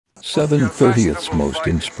7/30th's most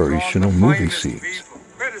inspirational movie scenes.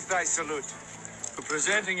 Where is thy salute? For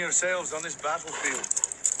presenting yourselves on this battlefield.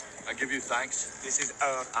 I give you thanks. This is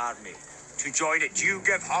our army. To join it, you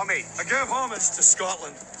give homage. I give homage to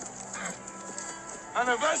Scotland. And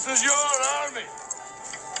if this is your army,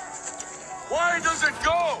 why does it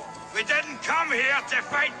go? We didn't come here to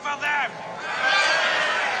fight for them.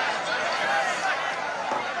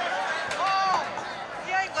 Oh,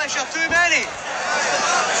 the English are too many.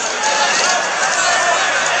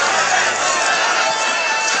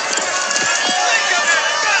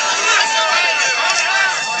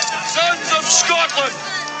 Sons of Scotland,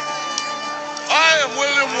 I am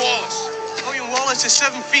William Wallace. William Wallace is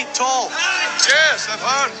 7 feet tall. Yes, I've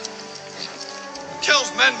heard.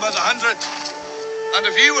 Kills men by the hundred. And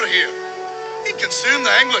if he were here, he'd consume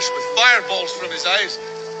the English with fireballs from his eyes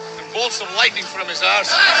and bolts of lightning from his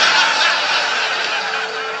arse.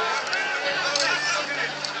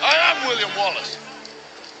 I am William Wallace.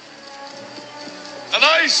 And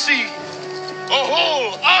I see a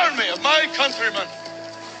whole army of my countrymen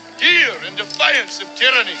here in defiance of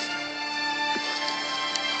tyranny.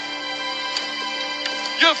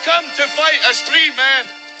 You've come to fight as free men.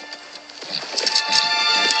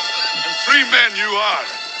 And free men you are.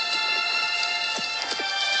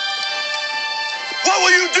 What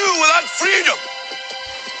will you do without freedom?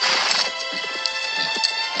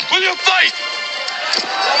 Will you fight?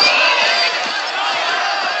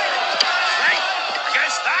 Fight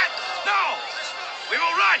against that? No. We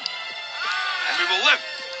will run. And we will live.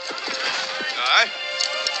 Aye.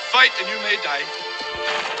 Fight and you may die.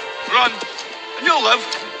 Run and you'll live.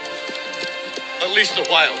 At least a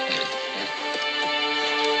while.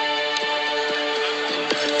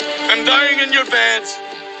 And dying in your beds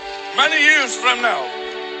many years from now,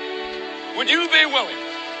 would you be willing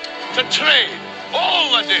to trade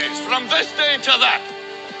all the days from this day to that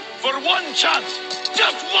for one chance,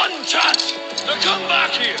 just one chance, to come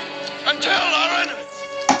back here and tell